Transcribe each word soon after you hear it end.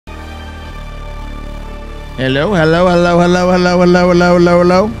Hello, hello, hello, hello, hello, hello, hello, hello,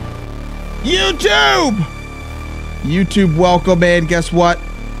 hello. YouTube! YouTube, welcome in. Guess what?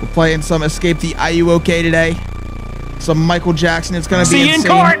 We're playing some Escape the IUOK today. Some Michael Jackson. It's going to be insane. See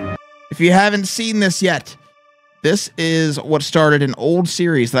you in court! If you haven't seen this yet, this is what started an old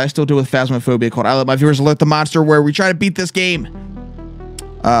series that I still do with Phasmophobia called I Let My Viewers Alert the Monster, where we try to beat this game.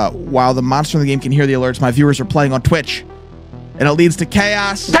 While the monster in the game can hear the alerts, my viewers are playing on Twitch. And it leads to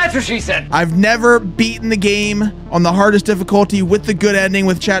chaos. That's what she said. I've never beaten the game on the hardest difficulty with the good ending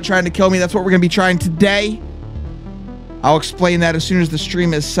with chat trying to kill me. That's what we're going to be trying today. I'll explain that as soon as the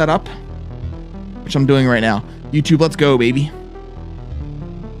stream is set up, which I'm doing right now. YouTube, let's go, baby.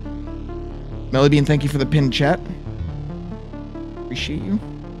 Mellybean, thank you for the pinned chat. Appreciate you.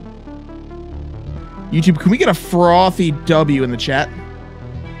 YouTube, can we get a frothy W in the chat?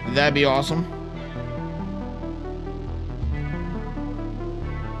 That'd be awesome.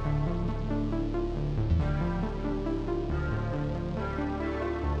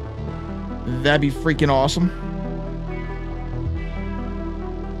 That'd be freaking awesome.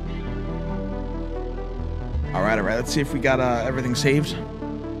 All right. Let's see if we got everything saved.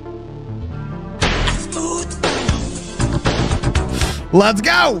 Let's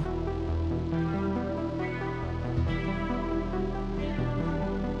go.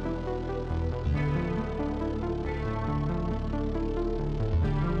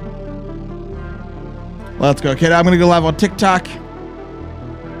 Let's go, kid. I'm going to go live on TikTok.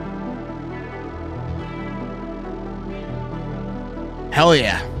 Hell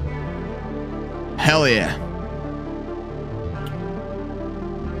yeah. Hell yeah.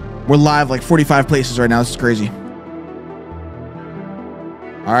 We're live like 45 places right now. This is crazy.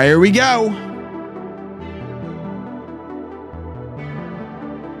 All right, here we go.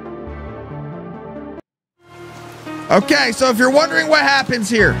 Okay, so if you're wondering what happens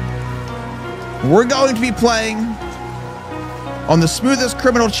here, we're going to be playing on the Smoothest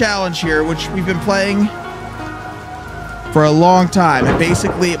Criminal Challenge here, which we've been playing for a long time. And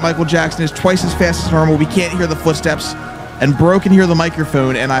basically, Michael Jackson is twice as fast as normal. We can't hear the footsteps, and Bro can hear the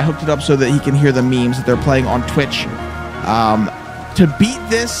microphone, and I hooked it up so that he can hear the memes that they're playing on Twitch. To beat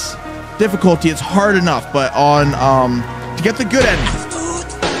this difficulty, it's hard enough, but on to get the good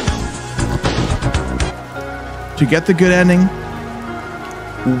ending,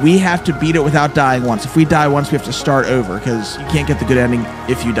 we have to beat it without dying once. If we die once, we have to start over, because you can't get the good ending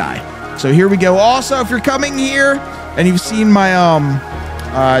if you die. So here we go. Also, if you're coming here and you've seen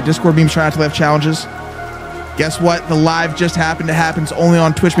my Discord memes trying not to live challenges, guess what? The live just happened to happen. It's only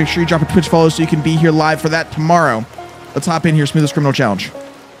on Twitch. Make sure you drop a Twitch follow so you can be here live for that tomorrow. Let's hop in here. Smoothest Criminal Challenge.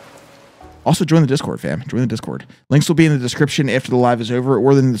 Also, join the Discord, fam. Join the Discord. Links will be in the description after the live is over,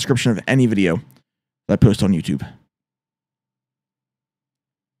 or in the description of any video that I post on YouTube.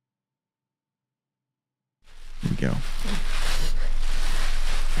 Here we go.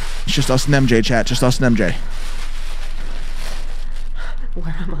 It's just us and MJ, chat. Just us and MJ.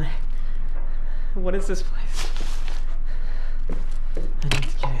 Where am I? What is this place? I need to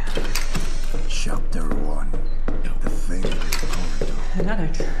get out. Chapter 1. The fatal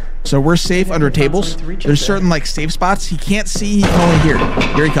corridor. So we're safe under tables. There's certain like safe spots. He can't see. He can only hear.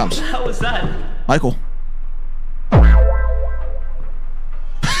 Here he comes. How was that? Michael.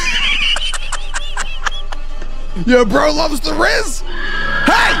 Yo, bro loves the Riz.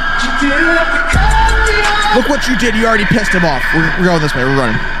 Hey! Look what you did. You already pissed him off. We're going this way. We're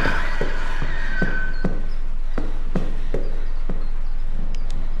running.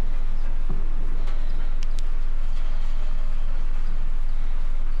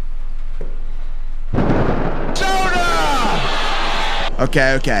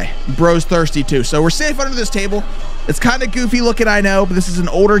 Okay. Bro's thirsty too. So we're safe under this table. It's kind of goofy looking, I know, but this is an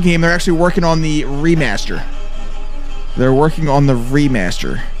older game. They're actually working on the remaster.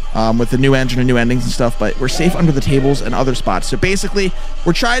 With the new engine and new endings and stuff, but we're safe under the tables and other spots. So basically,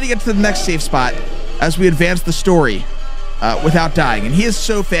 we're trying to get to the next safe spot as we advance the story without dying. And he is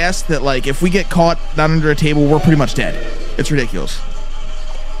so fast that, like, if we get caught not under a table, we're pretty much dead. It's ridiculous.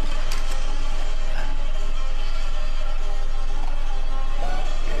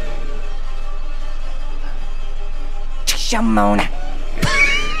 Shamona.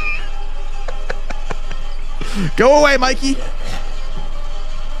 Go away, Mikey.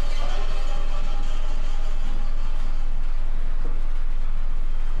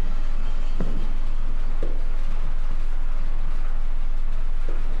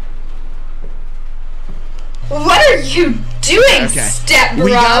 What are you doing, step bro?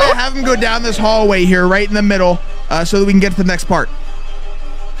 We gotta have him go down this hallway here, right in the middle, so that we can get to the next part.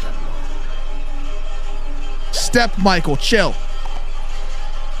 Step, Michael, chill.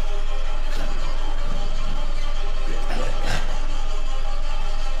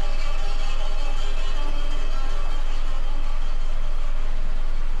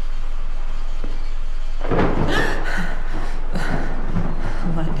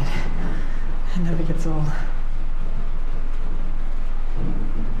 fun. It never gets old.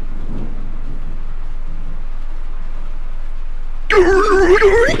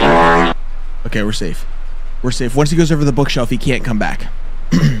 Okay, we're safe. We're safe. Once he goes over the bookshelf, he can't come back.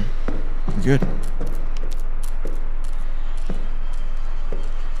 Good.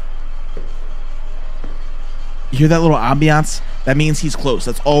 You hear that little ambiance? That means he's close.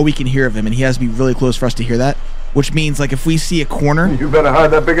 That's all we can hear of him, and he has to be really close for us to hear that. Which means, like, if we see a corner... You better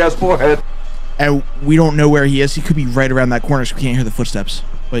hide that big-ass forehead. And we don't know where he is, he could be right around that corner, so we can't hear the footsteps.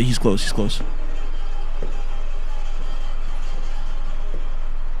 But he's close, he's close.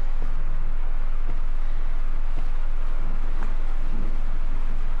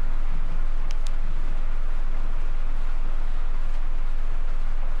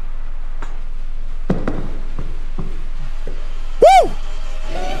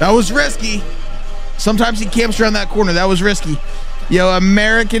 That was risky. Sometimes he camps around that corner. That was risky. Yo,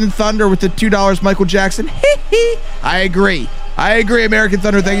 American Thunder with the $2. Michael Jackson. I agree. I agree, American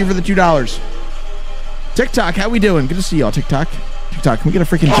Thunder. Thank you for the $2. TikTok, how we doing? Good to see y'all, TikTok. TikTok, can we get a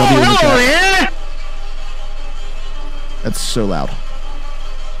freaking W in the chat? Yeah. That's so loud.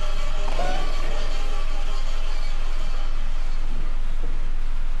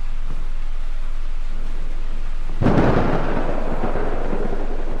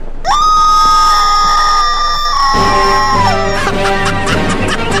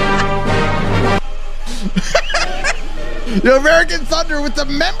 The American Thunder with the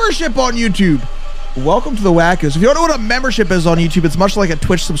membership on YouTube. Welcome to the Wackos. If you don't know what a membership is on YouTube, it's much like a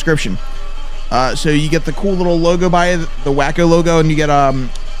Twitch subscription. So you get the cool little logo by it, the Wacko logo, and you get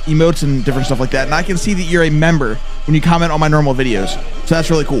emotes and different stuff like that. And I can see that you're a member when you comment on my normal videos. So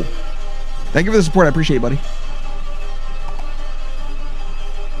that's really cool. Thank you for the support. I appreciate it, buddy.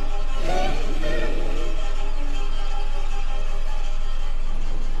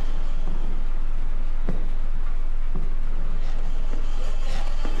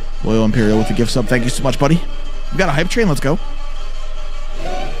 Loyal Imperial with the gift sub. Thank you so much, buddy. We got a hype train. Let's go.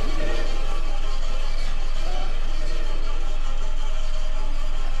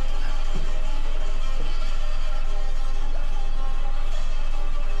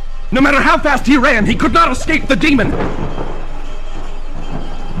 No matter how fast he ran, he could not escape the demon.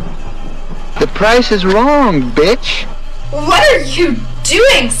 The price is wrong, bitch. What are you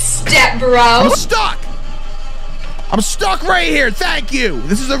doing, step bro? I'm stuck. I'm stuck right here. Thank you.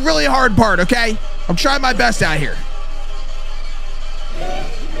 This is a really hard part, okay? I'm trying my best out here.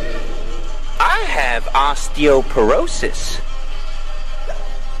 I have osteoporosis.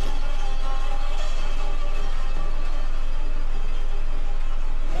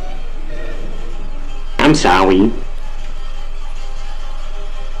 I'm sorry.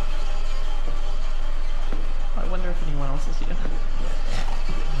 I wonder if anyone else is here.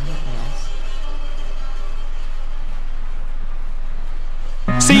 Anything else?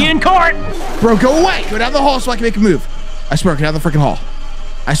 See you in court! Bro, go away. Go down the hall so I can make a move. I swear, go down the freaking hall.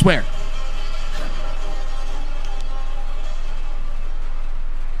 I swear.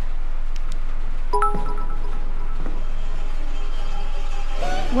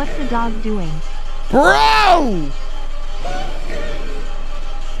 What's the dog doing? Bro!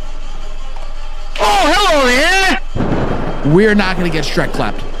 Oh, hello there! We're not going to get Shrek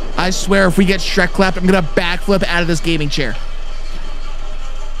clapped. I swear, if we get Shrek clapped, I'm going to backflip out of this gaming chair.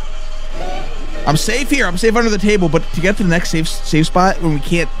 I'm safe here. I'm safe under the table, but to get to the next safe spot when we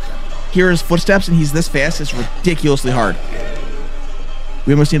can't hear his footsteps and he's this fast, it's ridiculously hard.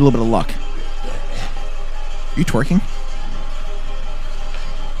 We almost need a little bit of luck. Are you twerking?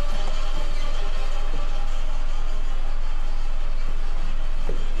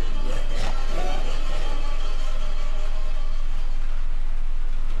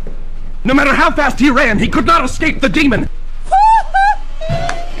 No matter how fast he ran, he could not escape the demon.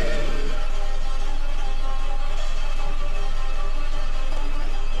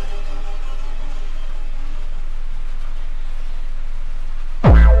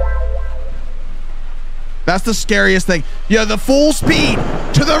 That's the scariest thing. Yeah, the full speed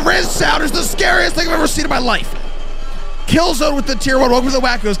to the Riz sound is the scariest thing I've ever seen in my life. Killzone with the tier 1. Welcome to the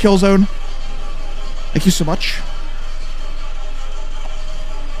Wackos, Killzone. Thank you so much.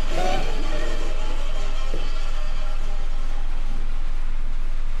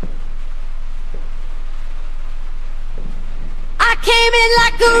 I came in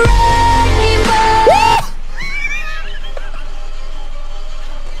like a rainbow.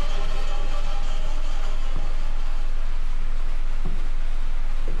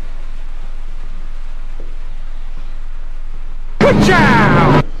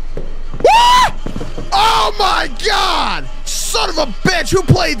 Oh my God! Son of a bitch! Who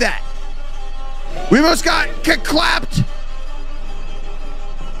played that? We almost got clapped.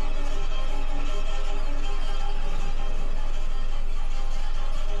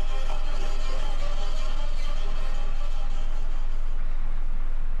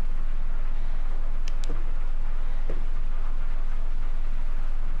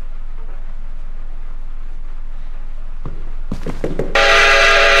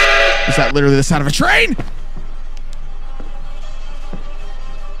 Is that literally the sound of a train?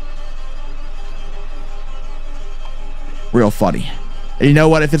 Real funny. And you know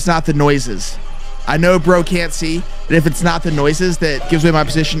what? If it's not the noises, I know bro can't see, but if it's not the noises that gives away my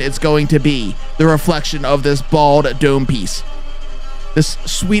position, it's going to be the reflection of this bald dome piece. This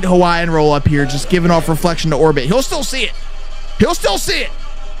sweet Hawaiian roll up here just giving off reflection to orbit. He'll still see it. He'll still see it.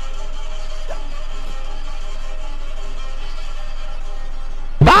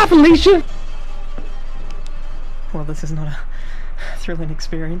 Bye, Felicia. Well, this is not a thrilling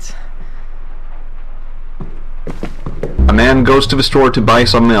experience. A man goes to the store to buy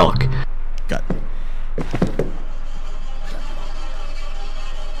some milk. Got it.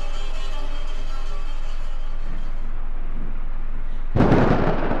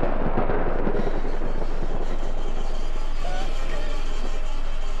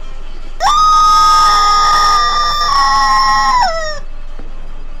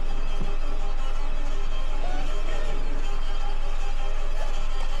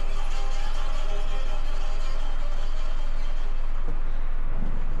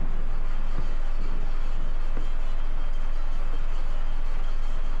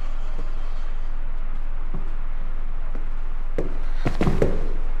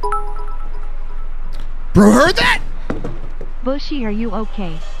 Bro, heard that? Bushy, are you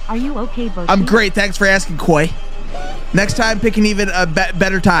okay? Are you okay, Bushy? I'm great. Thanks for asking, Koi. Next time, pick an even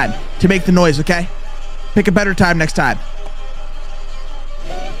better time to make the noise, okay? Pick a better time next time.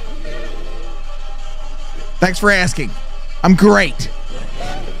 Thanks for asking. I'm great.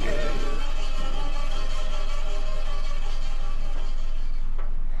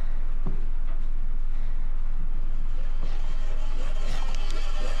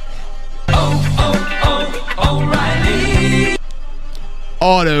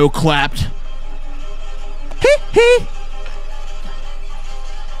 Auto clapped. Hee hee.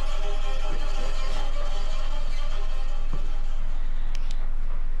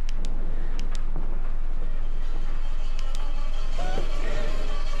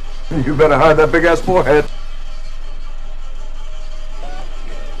 You better hide that big ass forehead.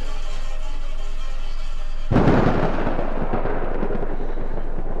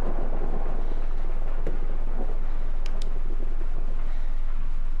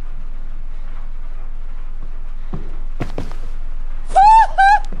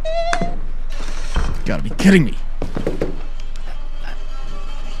 Gotta be kidding me.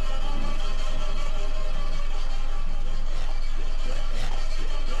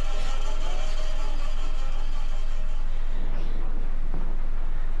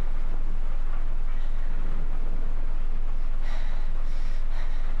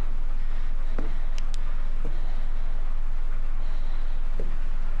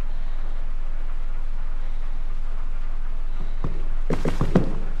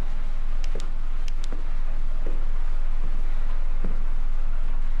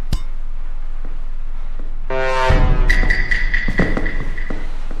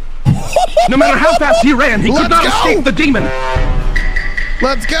 No matter how fast he ran, he could not escape the demon.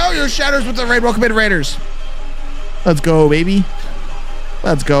 Let's go. Your shadows with the raid. Welcome in, Raiders. Let's go, baby.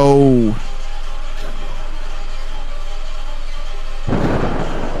 Let's go.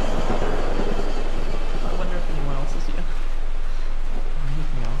 I wonder if anyone else is here. Or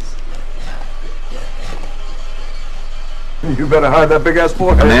anything else. You better hide that big ass A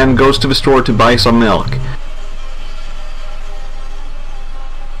forehead. man goes to the store to buy some milk.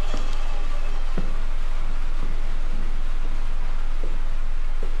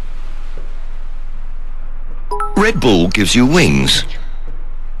 Red Bull gives you wings.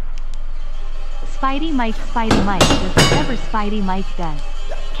 Spidey Mike, does whatever Spidey Mike does.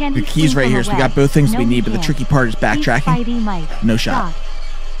 Can The he keys swing right from here, a so we got web? both things No, we he need, but the can't. tricky part is Beat backtracking. Spidey Mike. No shot. Stop.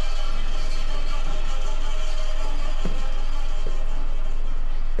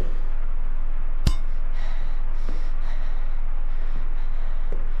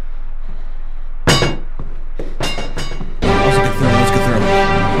 That was a good throw. That was a good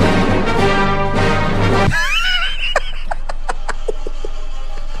throw.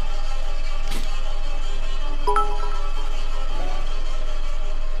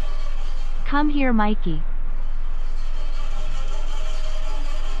 Come here, Mikey.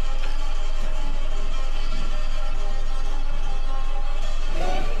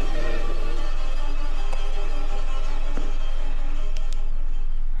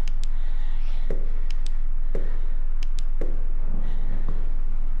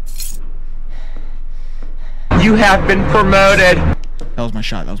 You have been promoted. That was my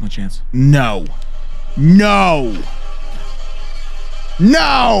shot. That was my chance. No. No.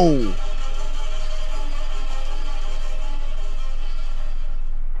 No.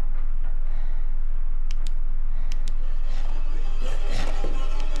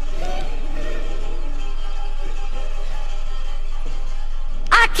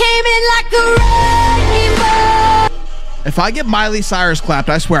 I came in like a rainbow. If I get Miley Cyrus clapped,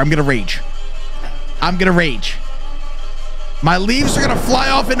 I swear I'm gonna rage. I'm gonna rage. My leaves are gonna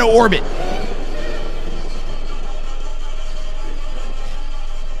fly off into orbit.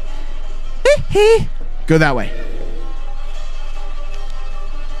 Go that way.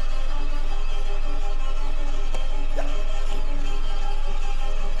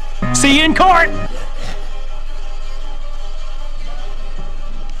 See you in court.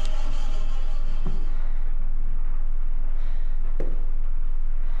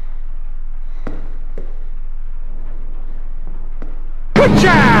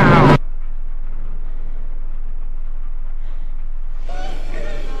 Ciao.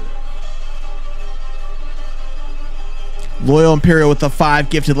 Loyal Imperial with the 5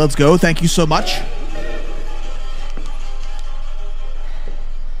 gifted. Let's go. Thank you so much.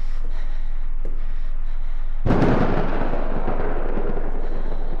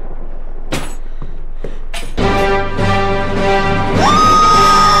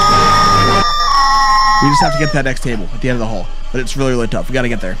 We just have to get to that next table at the end of the hall. But it's really, really tough. We got to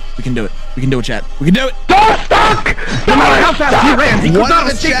get there. We can do it. We can do it, chat. We can do it. Door stuck! No matter how fast he ran, he could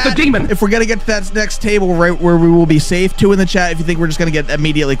not escape the demon. If we're going to get to that next table right where we will be safe, 2 in the chat if you think we're just going to get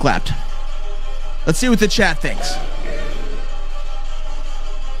immediately clapped. Let's see what the chat thinks.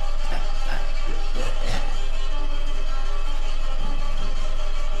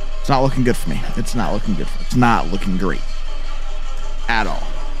 It's not looking good for me. It's not looking good. It's not looking great. At all.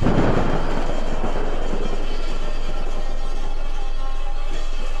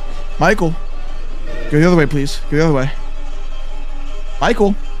 Michael, go the other way, please. Go the other way.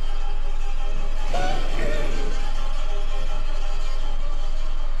 Michael.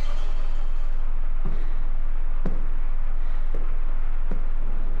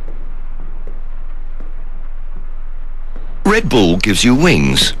 Red Bull gives you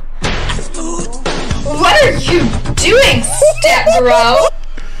wings. What are you doing, step bro?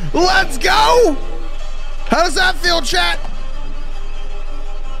 Let's go! How does that feel, chat?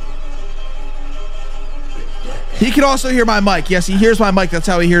 He can also hear my mic. Yes, he hears my mic. That's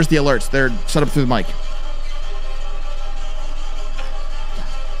how he hears the alerts. They're set up through the mic.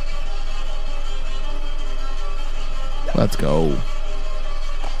 Let's go.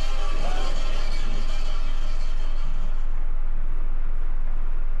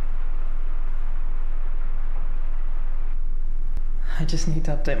 I just need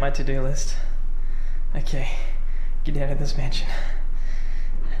to update my to-do list. Okay, get out of this mansion.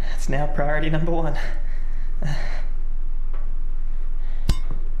 That's now priority number 1.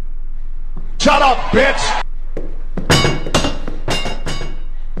 Shut up, bitch!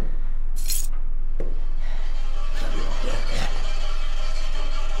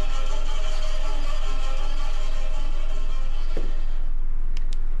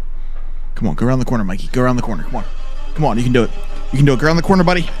 Come on, go around the corner, Mikey. Go around the corner. Come on. Come on, you can do it. You can do it. Go around the corner,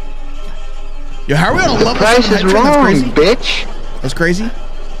 buddy. Yo, how are we on a level? The price is wrong, bitch. That's crazy.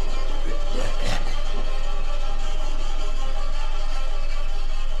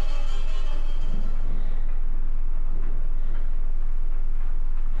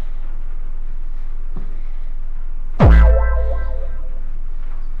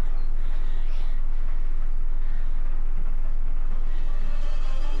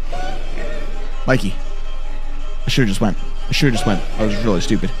 Mikey, I should have just went. I should have just went. I was really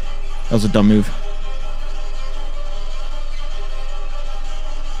stupid. That was a dumb move.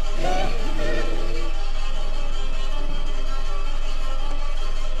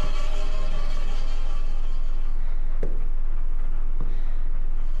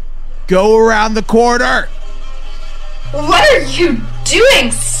 Go around the corner. What are you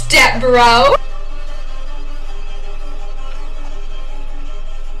doing, step bro?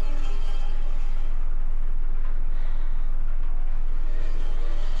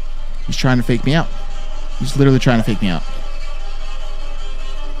 He's trying to fake me out. He's literally trying to fake me out.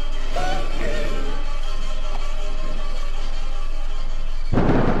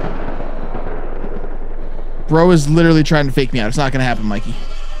 Bro is literally trying to fake me out. It's not going to happen, Mikey.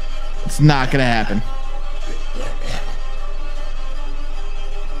 It's not going to happen.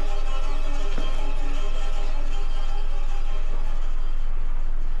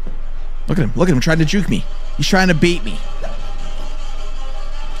 Look at him. Look at him trying to juke me. He's trying to bait me.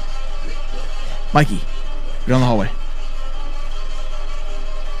 Mikey, Go down the hallway.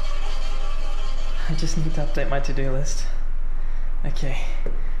 I just need to update my to-do list. Okay,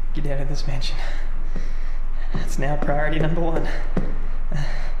 get out of this mansion. That's now priority number 1.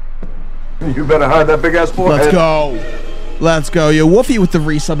 You better hide that big ass forehead. Let's go. Let's go. Yo, Wolfie with the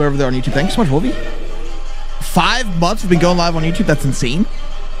resub over there on YouTube. Thanks so much, Wolfie. 5 months we've been going live on YouTube. That's insane.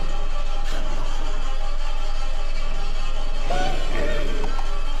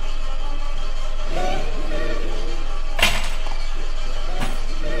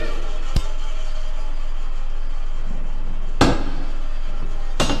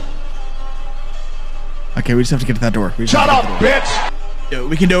 Okay, we just have to get to that door. Shut up, bitch! Yo,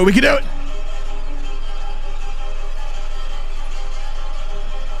 we can do it. We can do it.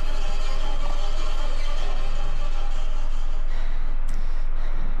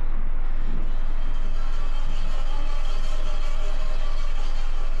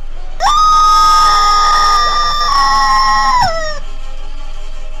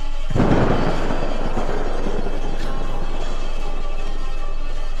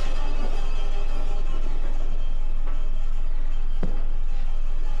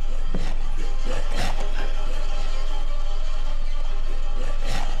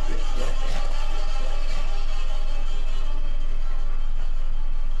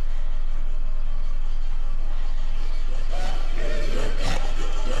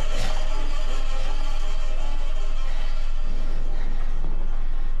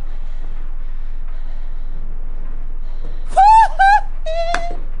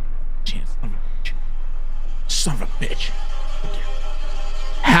 Son of a bitch.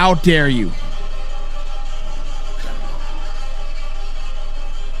 How dare you?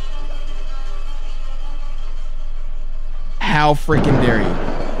 How freaking dare you?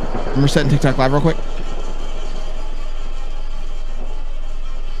 Remember setting TikTok live real quick?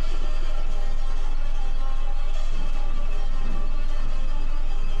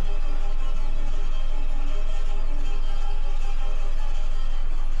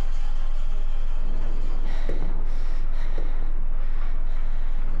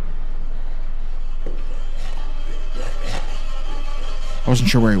 I wasn't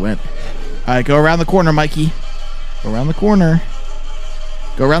sure where he went. All right, go around the corner, Mikey. Go around the corner.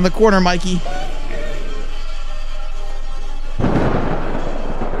 Go around the corner, Mikey.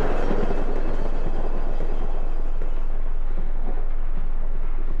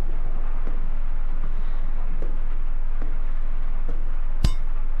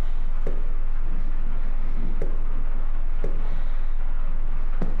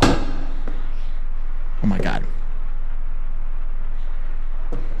 Oh my God.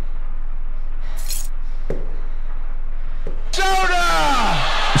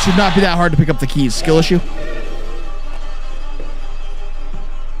 It should not be that hard to pick up the keys. Skill issue?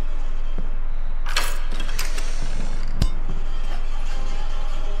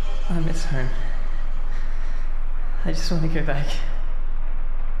 I miss home. I just want to go back.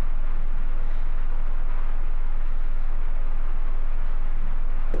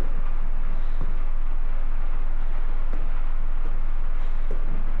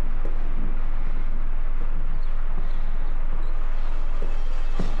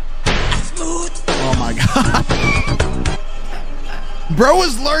 Oh my God. Bro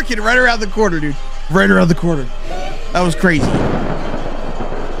was lurking right around the corner, dude. Right around the corner. That was crazy.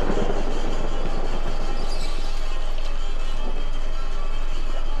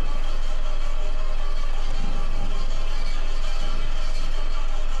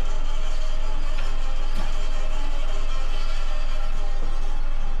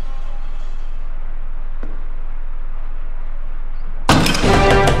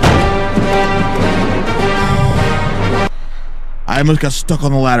 I almost got stuck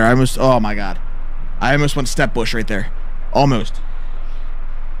on the ladder. Oh my God. I almost went step bush right there. Almost.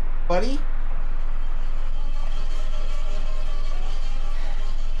 Buddy?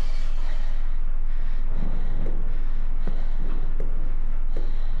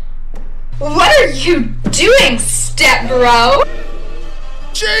 What are you doing, step bro?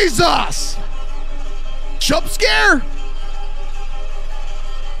 Jesus! Jump scare?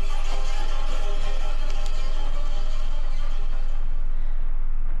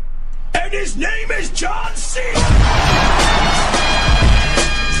 And his name is John C.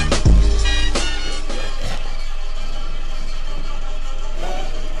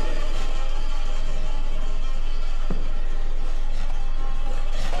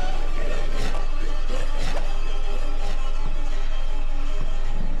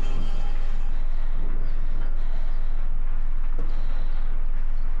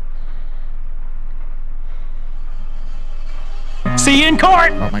 See you in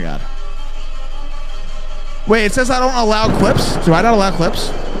court. Oh my God. Wait, it says I don't allow clips. Do I not allow clips?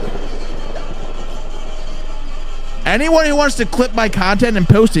 Anyone who wants to clip my content and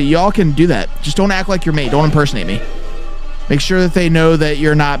post it, y'all can do that. Just don't act like you're me. Don't impersonate me. Make sure that they know that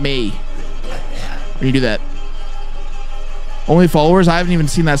you're not me when you do that. Only followers? I haven't even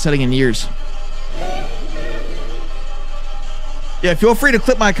seen that setting in years. Yeah, feel free to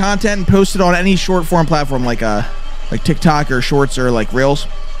clip my content and post it on any short form platform like TikTok or Shorts or like Reels.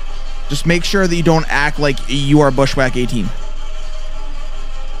 Just make sure that you don't act like you are Bushwhack18.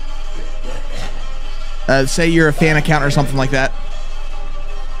 Say you're a fan account or something like that.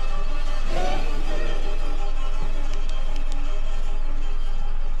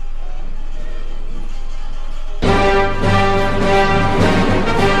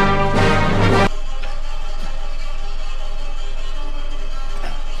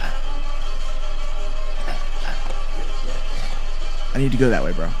 I need to go that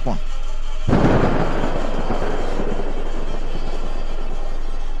way, bro. Come on.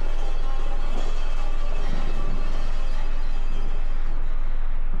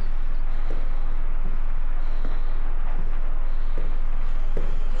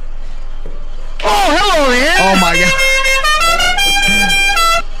 Oh, hello there! Oh my god.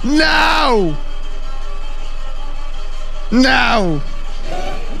 No! No!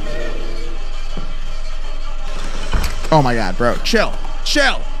 Oh my god, bro. Chill.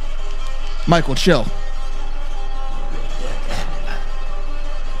 Chill! Michael, chill.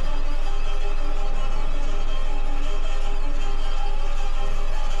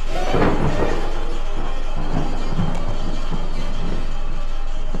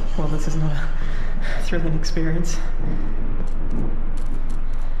 Well, this is not a thrilling experience.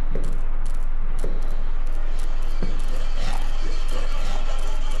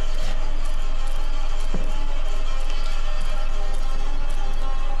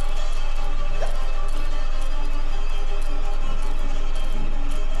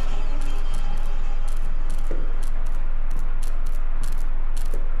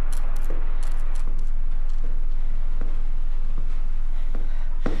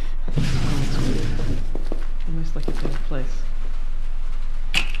 Almost like a better place.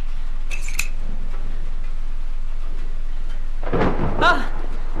 Ah!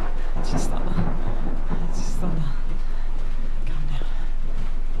 It's just on the... Calm down.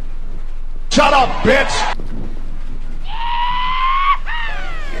 Shut up, bitch!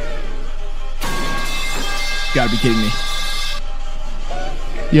 Gotta be kidding me.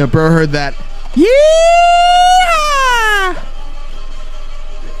 Yeah, bro heard that. Yeah!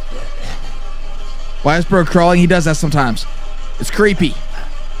 Why is bro crawling? He does that sometimes. It's creepy.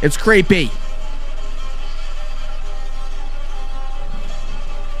 It's creepy.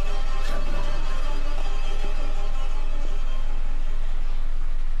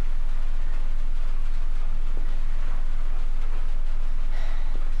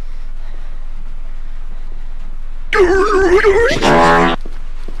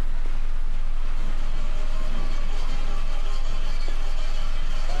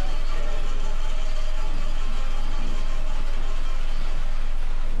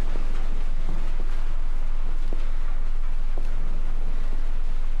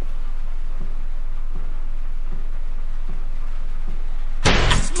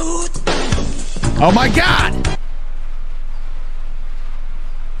 Oh my god!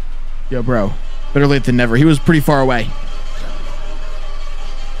 Yo, bro. Better late than never. He was pretty far away.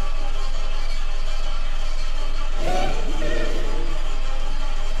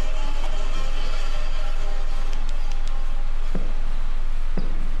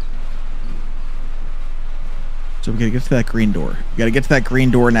 So we gotta get to that green door. We gotta get to that green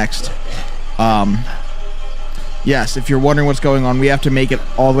door next. Yes, if you're wondering what's going on, we have to make it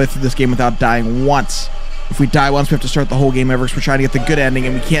all the way through this game without dying once. If we die once, we have to start the whole game over because we're trying to get the good ending,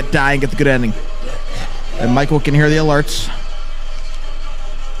 and we can't die and get the good ending. And Michael can hear the alerts.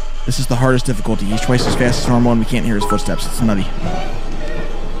 This is the hardest difficulty. He's twice as fast as normal, and we can't hear his footsteps. It's nutty.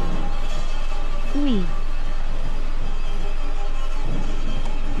 Oui.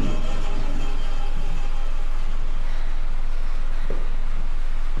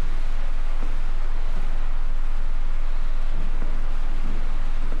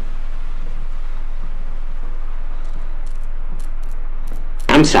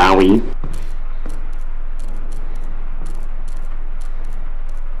 I'm sorry.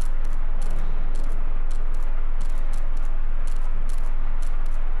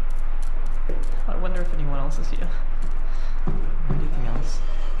 I wonder if anyone else is here. Or anything else.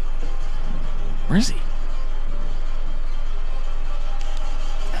 Where is he?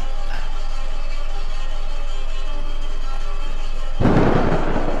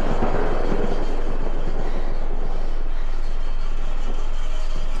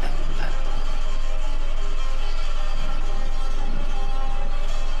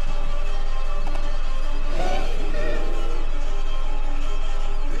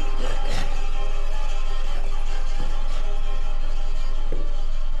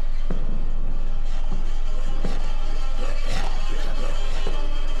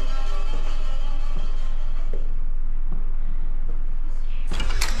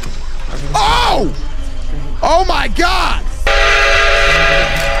 Oh my God!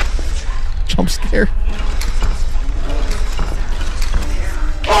 Jump scare.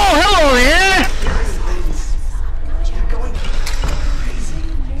 Oh, hello there!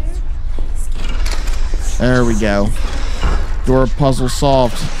 There we go. Door puzzle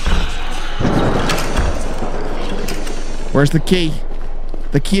solved. Where's the key?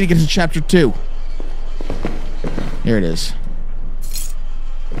 The key to get to chapter 2. Here it is.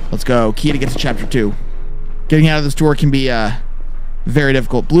 Let's go. Key to get to chapter 2. Getting out of this door can be very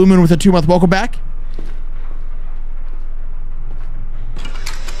difficult. Blue Moon with a 2-month welcome back.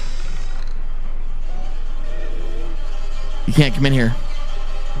 You can't come in here.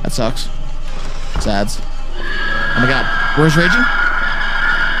 That sucks. Sads. Oh my God. Where's Raging?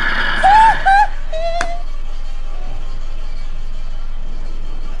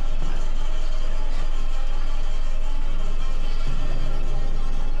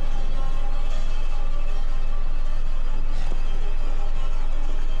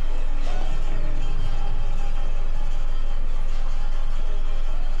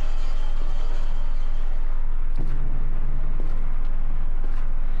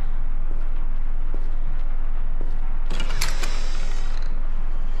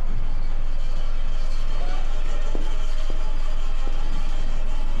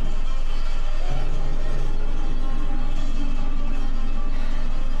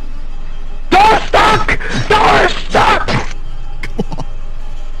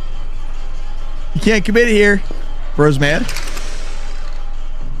 You can't come in here. Bro's mad.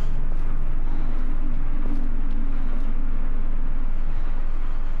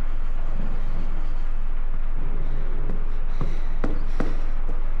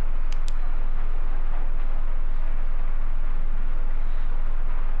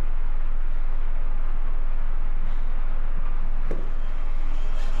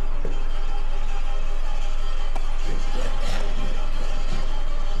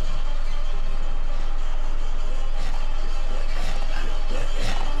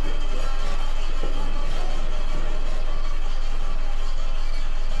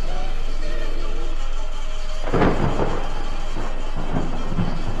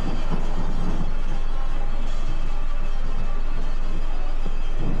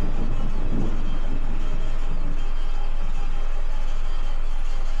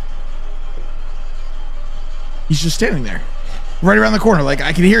 He's just standing there. Right around the corner. Like,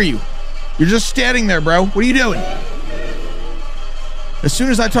 I can hear you. You're just standing there, bro. What are you doing? As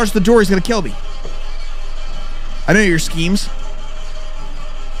soon as I touch the door, he's going to kill me. I know your schemes.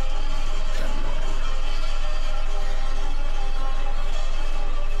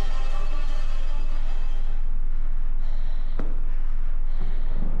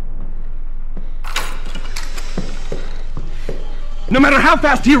 No matter how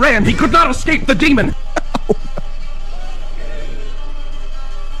fast he ran, he could not escape the demon.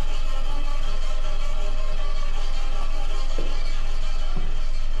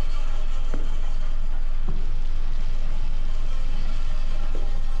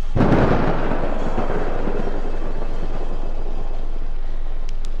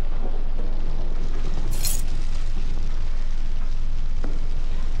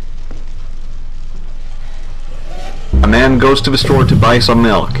 A man goes to the store to buy some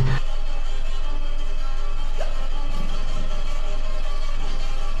milk.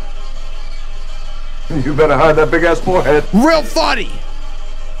 You better hide that big ass forehead. Real funny.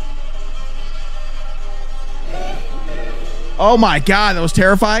 Oh my God, that was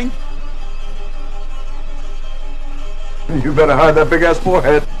terrifying. You better hide that big ass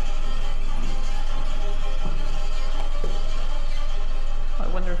forehead. I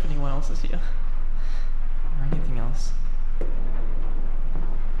wonder if anyone else is here. Or anything else.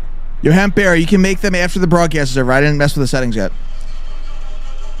 Yo, Hemp Bear, you can make them after the broadcast is over. I didn't mess with the settings yet.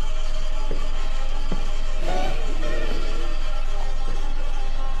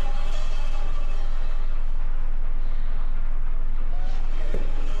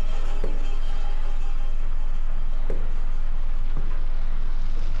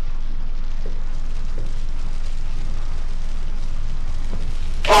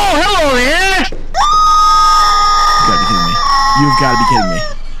 You've got to be kidding me.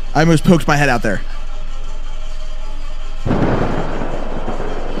 I almost poked my head out there.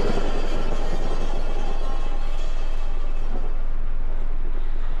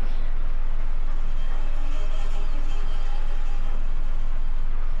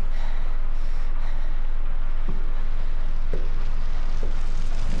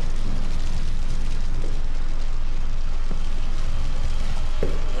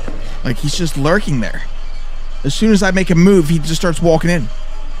 Like, he's just lurking there. As soon as I make a move, he just starts walking in.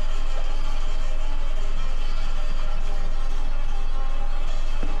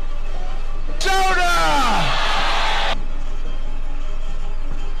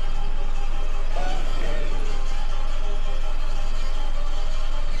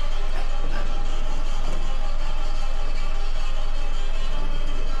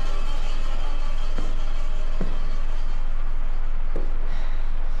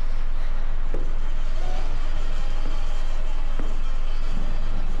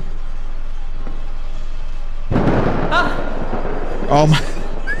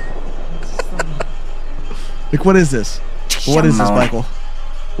 Like, what is this? What is this, Michael?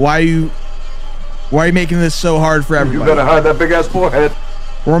 Why are you making this so hard for everybody? You better hide that big ass forehead.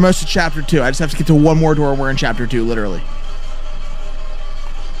 We're almost to chapter 2. I just have to get to one more door and we're in chapter 2, literally.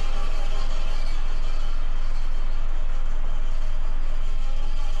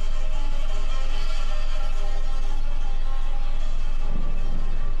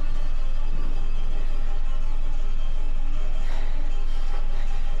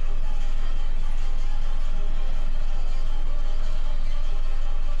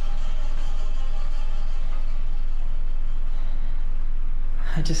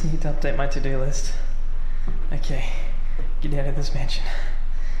 I just need to update my to-do list. Okay, get out of this mansion.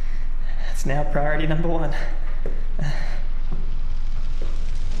 That's now priority number 1.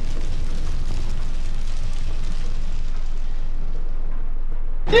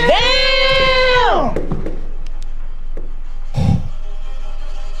 Damn!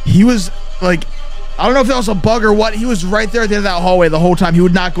 He was like, I don't know if that was a bug or what. He was right there at the end of that hallway the whole time. He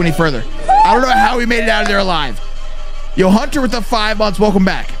would not go any further. I don't know how he made it out of there alive. Yo, Hunter with the 5 months. Welcome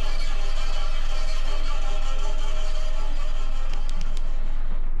back.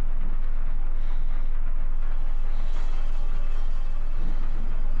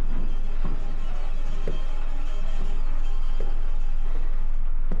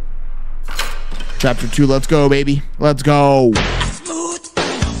 Chapter 2, let's go, baby. Let's go.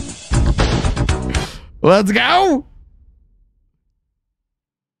 Let's go.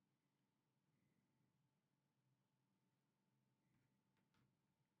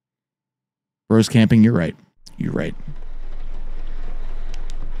 Rose camping, you're right. You're right.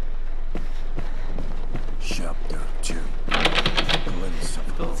 Chapter 2. Glimpse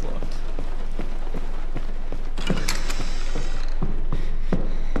of Door's locked.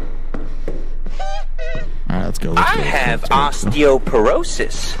 All right, let's go. I have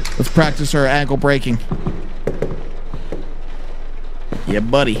osteoporosis. Let's practice our ankle breaking. Yeah,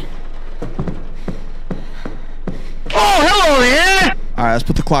 buddy. Oh, hello there! All right, let's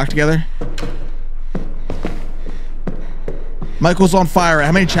put the clock together. Michael's on fire.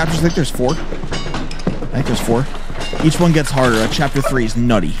 How many chapters? I think there's 4. I think there's 4. Each one gets harder. Chapter 3 is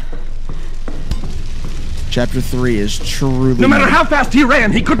nutty. Chapter 3 is truly No matter nutty. how fast he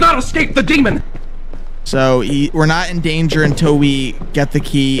ran, he could not escape the demon. So we're not in danger until we get the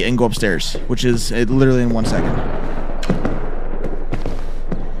key and go upstairs, which is literally in 1 second.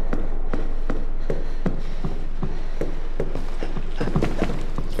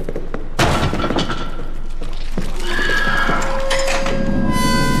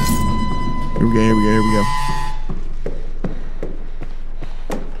 Here we go.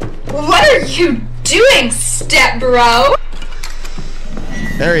 What are you doing, step bro?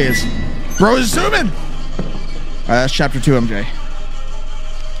 There he is. Bro is zooming. All right, that's chapter 2, MJ.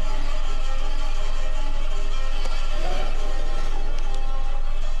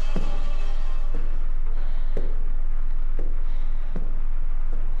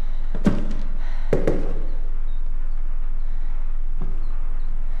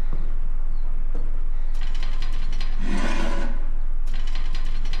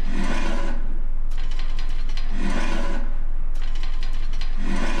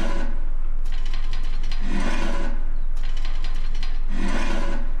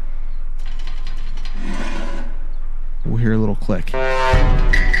 We'll hear a little click.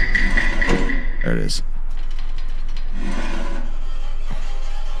 There it is.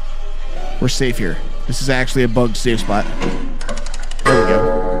 We're safe here. This is actually a bug safe spot. There we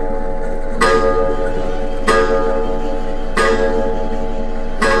go.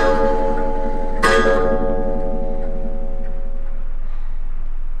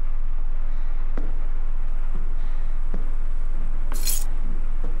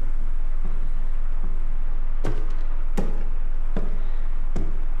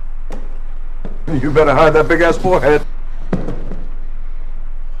 You better hide that big ass forehead.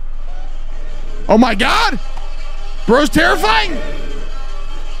 Oh my god! Bro's terrifying!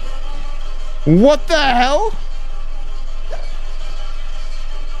 What the hell?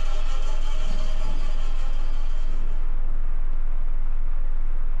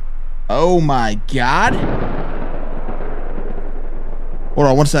 Oh my god. Hold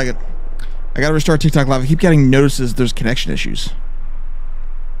on 1 second. I gotta restart TikTok Live. I keep getting notices there's connection issues.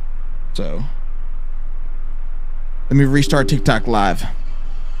 So let me restart TikTok Live.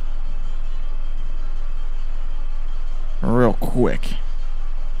 Real quick.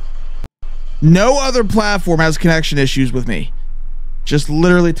 No other platform has connection issues with me. Just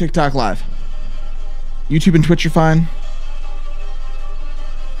literally TikTok Live. YouTube and Twitch are fine.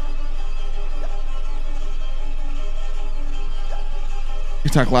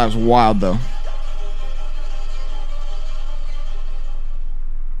 TikTok Live is wild though.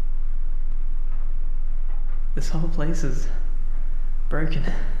 place is broken.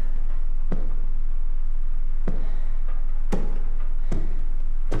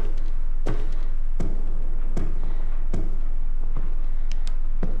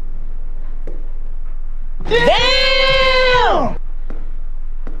 Damn!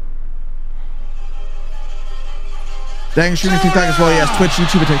 Dang, streaming TikTok as well. Yes, Twitch,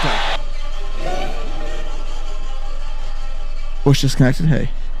 YouTube, and TikTok. Bush disconnected. Hey.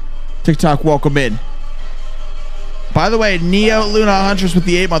 TikTok, welcome in. By the way, Neo Luna Huntress with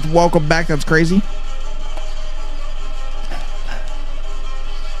the 8-month, welcome back. That's crazy.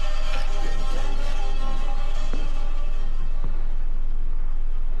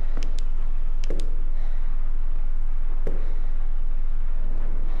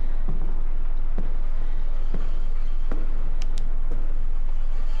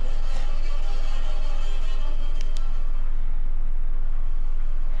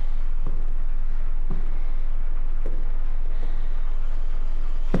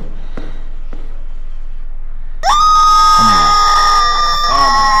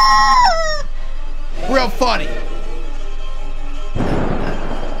 Real funny.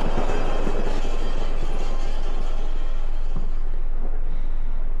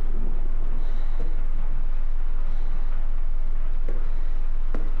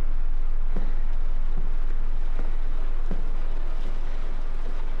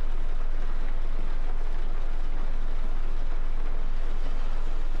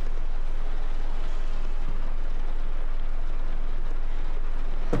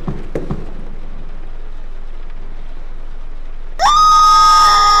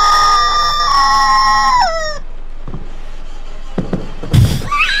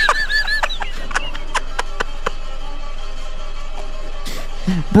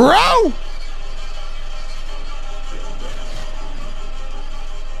 Bro!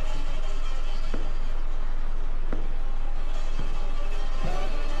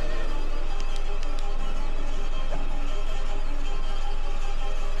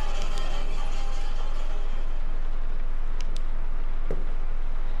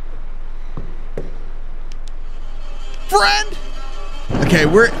 Friend! Okay,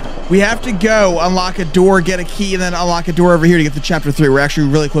 we have to go unlock a door, get a key, and then unlock a door over here to get to chapter 3. We're actually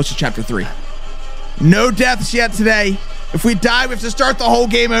really close to chapter 3. No deaths yet today. If we die, we have to start the whole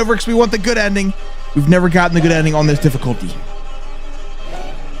game over because we want the good ending. We've never gotten the good ending on this difficulty.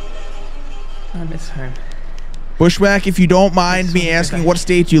 I miss home. Bushwhack, if you don't mind me asking what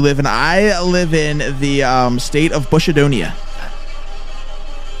state you live in, I live in the state of Bushadonia.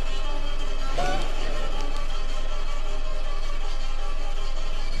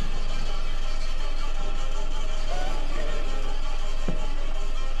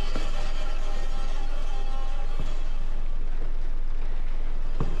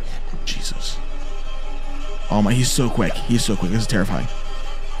 Jesus. Oh my, he's so quick. He's so quick. This is terrifying.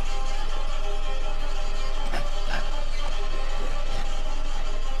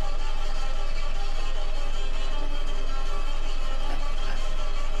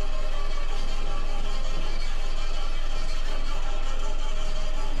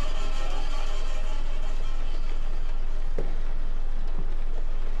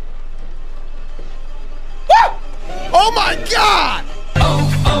 Oh my God!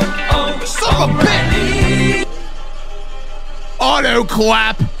 Son of a bitch! Auto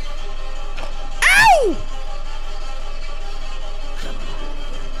clap! Ow!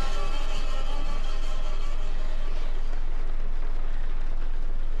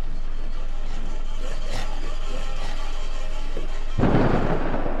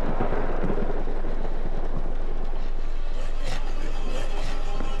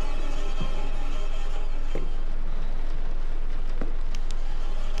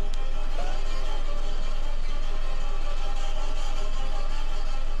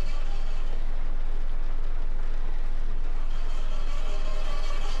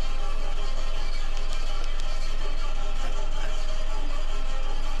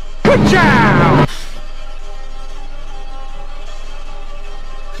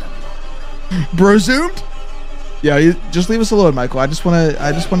 Bro zoomed? Yeah, just leave us alone, Michael. I just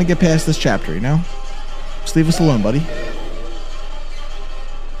wanna get past this chapter, you know? Just leave us alone, buddy.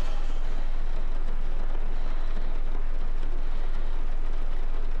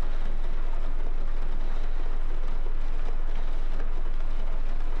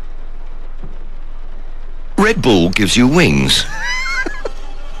 Red Bull gives you wings.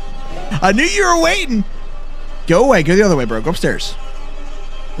 I knew you were waiting. Go away. Go the other way, bro. Go upstairs.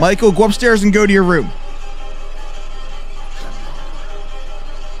 Michael, go upstairs and go to your room.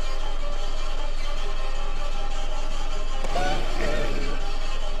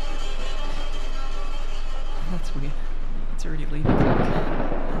 That's weird.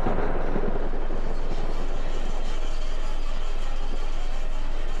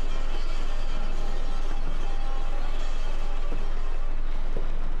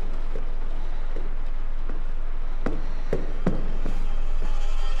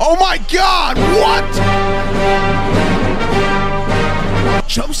 Oh my God, what?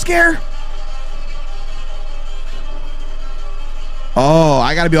 Jump scare? Oh,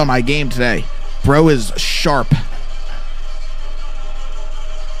 I gotta be on my game today. Bro is sharp.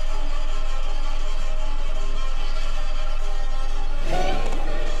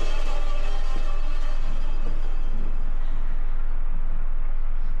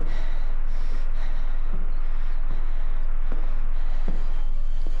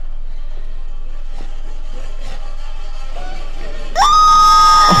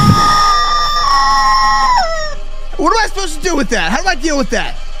 What am I supposed to do with that? How do I deal with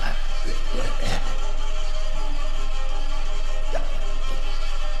that?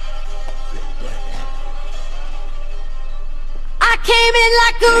 I came in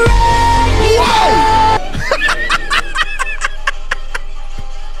like a wrecking ball.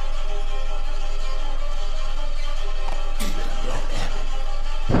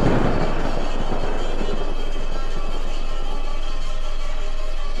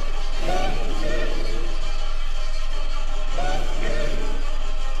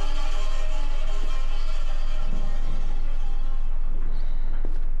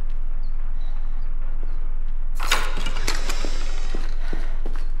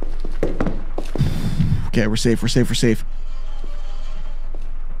 Okay, we're safe, we're safe, we're safe.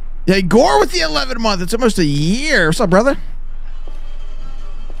 Yeah, Gore with the 11th month. It's almost a year. What's up, brother?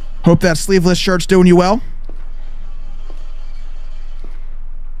 Hope that sleeveless shirt's doing you well.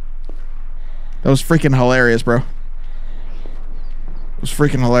 That was freaking hilarious, bro. It was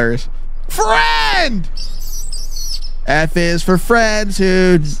freaking hilarious. Friend! F is for friends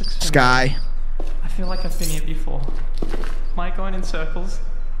who... Sky. I feel like I've been here before. Am I going in circles?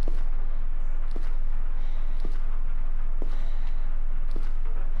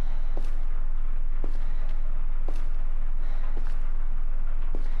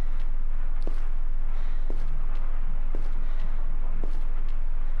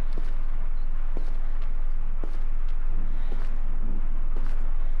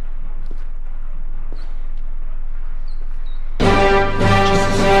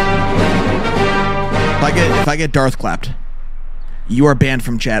 If I get Darth clapped, you are banned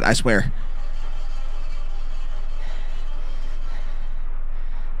from chat, I swear.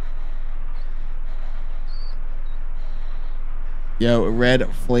 Yo,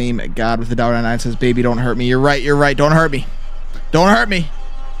 Red Flame God with the $1.99 says, baby, don't hurt me. You're right, don't hurt me. Don't hurt me.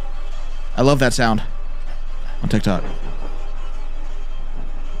 I love that sound on TikTok.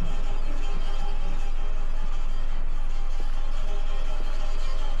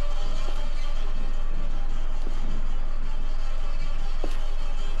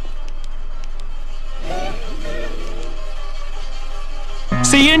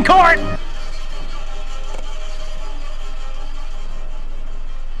 See you in court!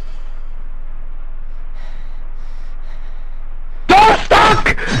 Door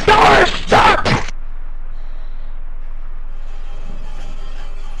stuck! Door stuck!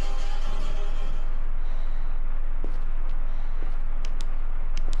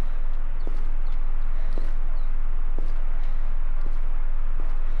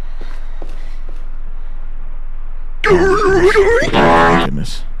 Oh,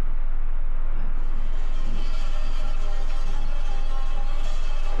 goodness.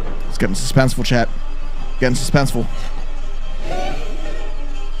 It's getting suspenseful, chat. Getting suspenseful.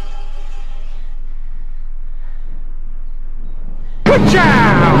 Good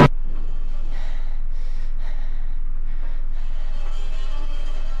job!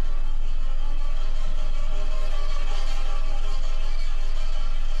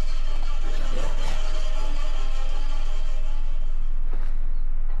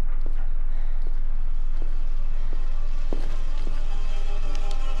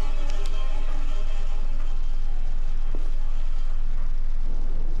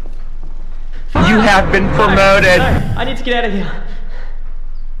 You have been promoted. No, I need to get out of here.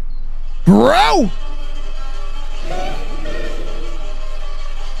 Bro!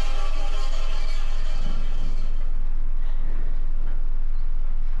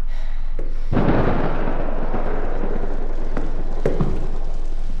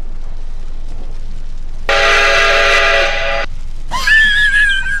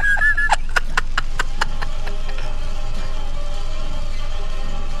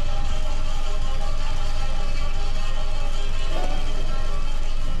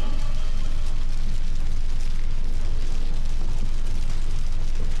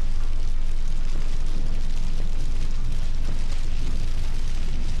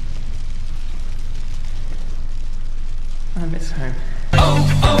 I miss home.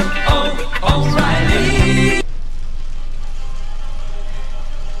 O'Reilly.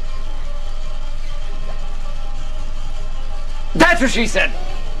 That's what she said.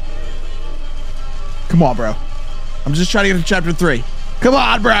 Come on, bro. I'm just trying to get to chapter 3. Come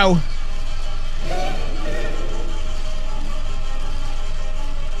on, bro.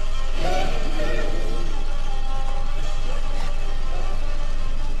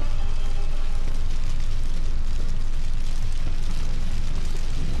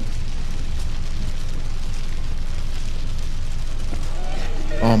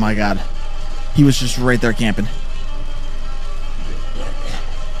 Oh my God. He was just right there camping.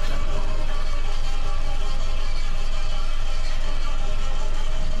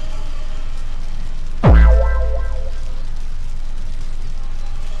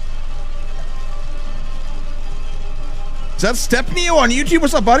 Is that Step Neo on YouTube?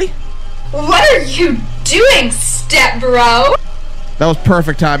 What's up, buddy? What are you doing, Step Bro? That was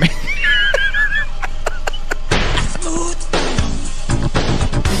perfect timing.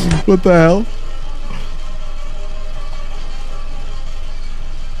 What the hell?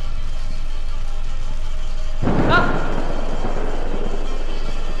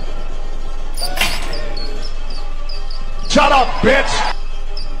 Shut up, bitch!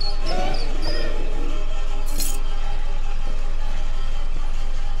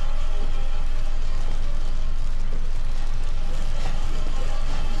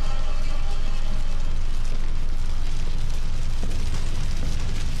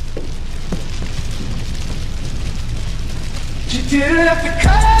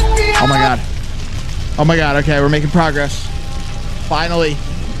 Oh my God. Oh my God. Okay, we're making progress. Finally.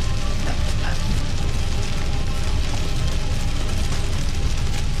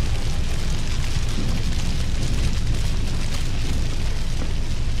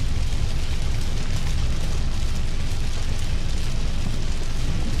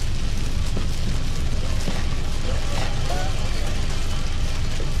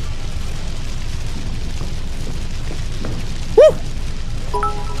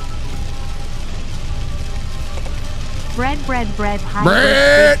 Bread. High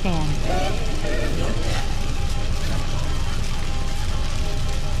Bread. stand.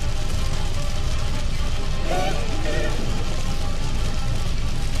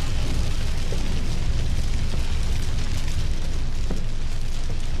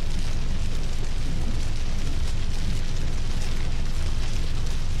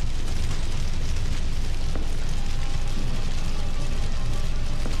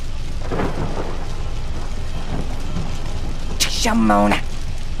 Shamona.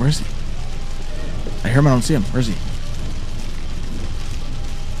 Where is he? I hear him, I don't see him. Where is he?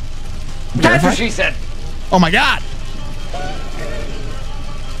 That's what she said. Oh my God!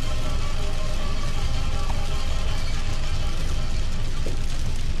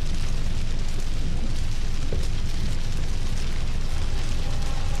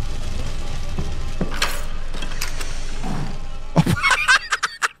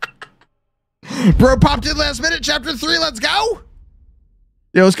 Bro popped in last minute. Chapter 3, let's go.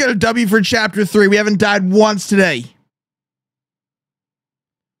 Yo, let's get a W for chapter 3. We haven't died once today.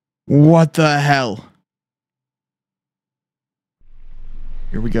 What the hell?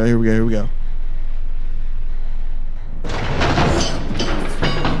 Here we go.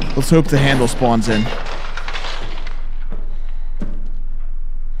 Let's hope the handle spawns in.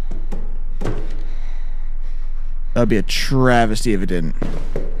 That'd be a travesty if it didn't.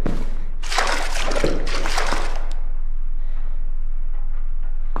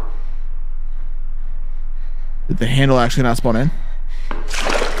 Did the handle actually not spawn in?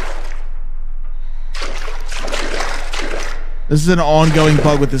 This is an ongoing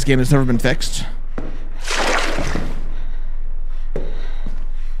bug with this game that's never been fixed.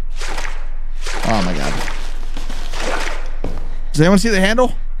 Oh my God. Does anyone see the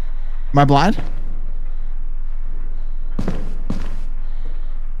handle? Am I blind?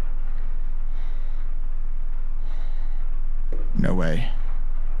 No way.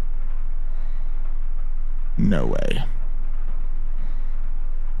 No way.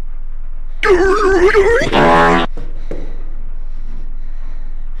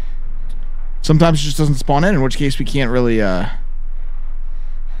 Sometimes it just doesn't spawn in which case we can't really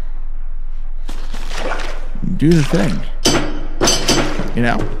do the thing. You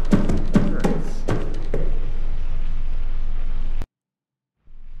know?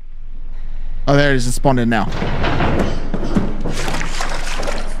 Oh, there it is. It spawned in now.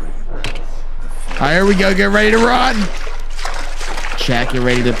 Alright, here we go. Get ready to run. Chat, get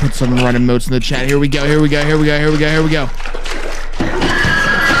ready to put some run emotes in the chat. Here we go.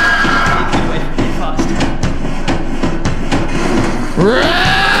 Run!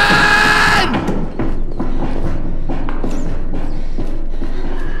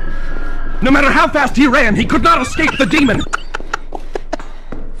 No matter how fast he ran, he could not escape the demon.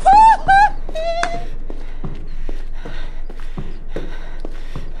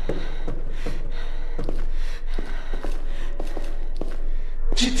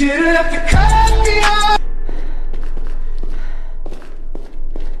 didn't have to cut me off.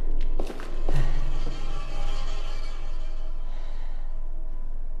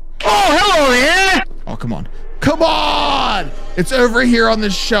 Oh, hello there! Oh, come on. Come on! It's over here on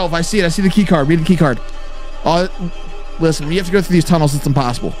this shelf. I see it. I see the key card. Read the key card. Listen, when you have to go through these tunnels, it's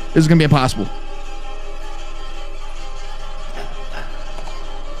impossible. This is going to be impossible.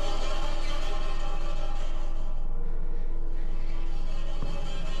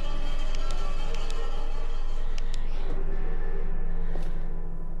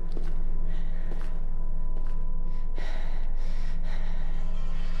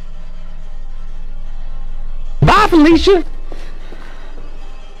 Bye, Felicia.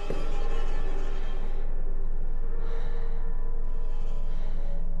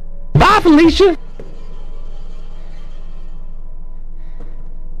 Bye, Felicia.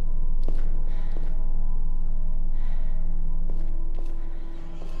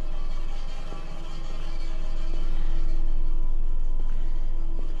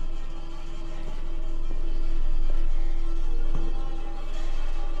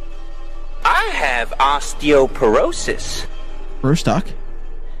 I have osteoporosis. Bro stuck?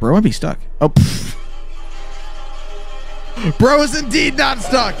 Bro might be stuck. Oh, pfft. Bro is indeed not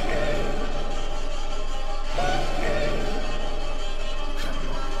stuck.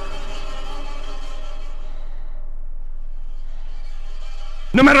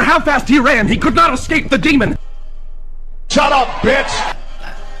 No matter how fast he ran, he could not escape the demon. Shut up, bitch!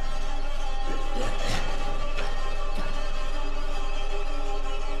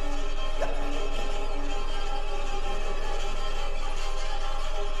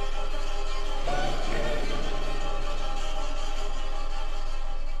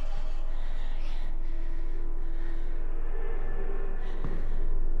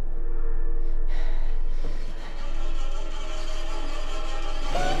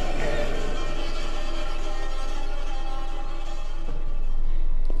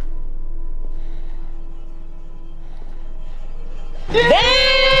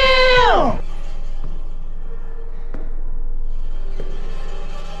 Damn!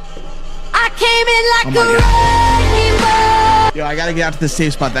 I came in like a wrecking ball. Yo, I gotta get out to the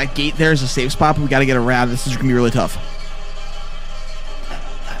safe spot. That gate there is a safe spot, but we gotta get around. This is gonna be really tough.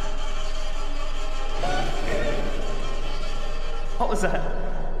 What was that?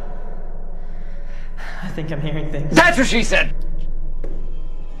 I think I'm hearing things. That's what she said.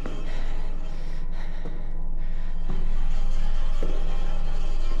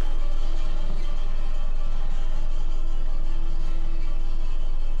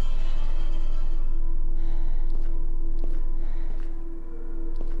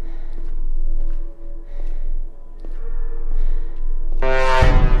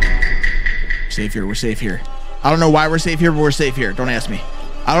 Safe here. We're safe here. I don't know why we're safe here, but we're safe here. Don't ask me.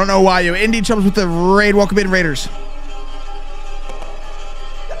 I don't know why. Yo, Indy jumps with the raid. Welcome in, Raiders.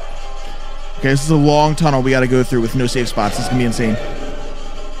 Okay, this is a long tunnel we got to go through with no safe spots. This is going to be insane.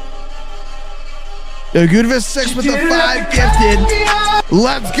 Yo, Goodvis 6 with the 5 gifted.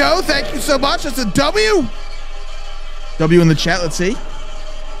 Let's go. Thank you so much. That's a W. W in the chat. Let's see.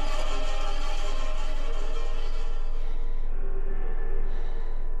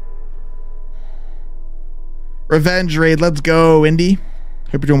 Revenge raid. Let's go, Indy.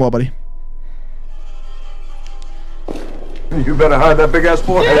 Hope you're doing well, buddy. You better hide that big ass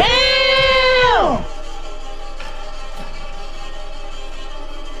forehead. Damn!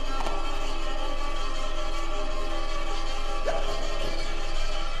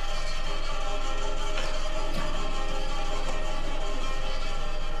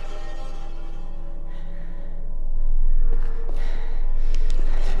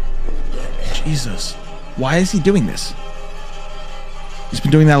 Jesus. Why is he doing this? He's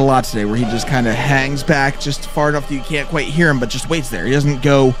been doing that a lot today, where he just kind of hangs back just far enough that you can't quite hear him, but just waits there. He doesn't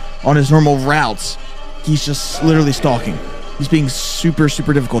go on his normal routes. He's just literally stalking. He's being super,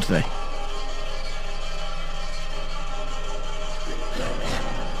 super difficult today.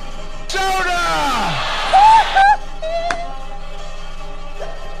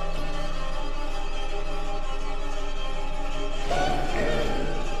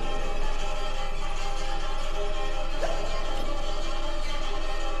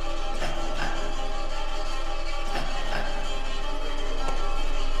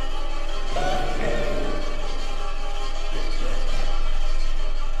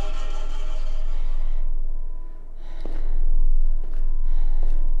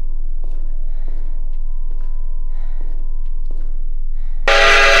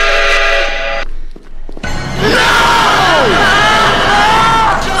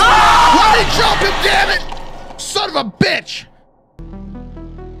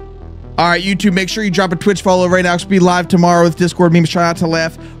 All right, YouTube, make sure you drop a Twitch follow right now. It's going to be live tomorrow with Discord memes. Try not to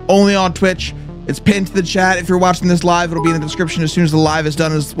laugh. Only on Twitch. It's pinned to the chat. If you're watching this live, it'll be in the description as soon as the live is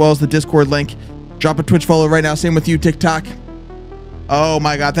done, as well as the Discord link. Drop a Twitch follow right now. Same with you, TikTok. Oh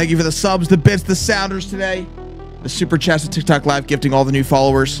my God. Thank you for the subs, the bits, the sounders today. The super chats, the TikTok live gifting all the new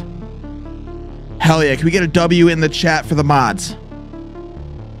followers. Hell yeah. Can we get a W in the chat for the mods?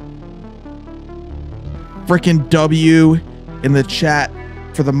 Freaking W in the chat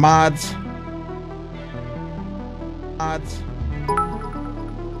for the mods. Mods.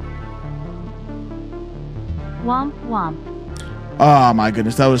 Womp womp. Oh my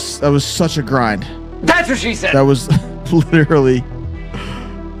goodness, that was such a grind. That's what she said. That was literally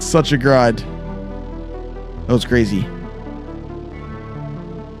such a grind. That was crazy.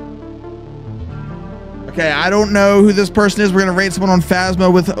 Okay, I don't know who this person is. We're gonna rate someone on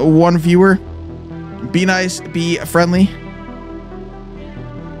Phasma with one viewer. Be nice, be friendly.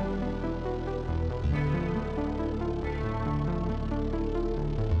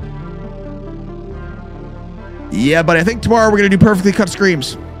 Yeah, but I think tomorrow we're going to do Perfectly Cut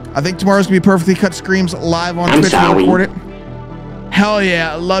Screams. I think tomorrow's going to be Perfectly Cut Screams live on Twitch. We'll record it. Hell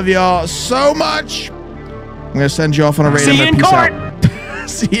yeah. Love y'all so much. I'm going to send you off on a raid. See you in court.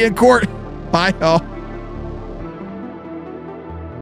 See you in court. Bye, y'all.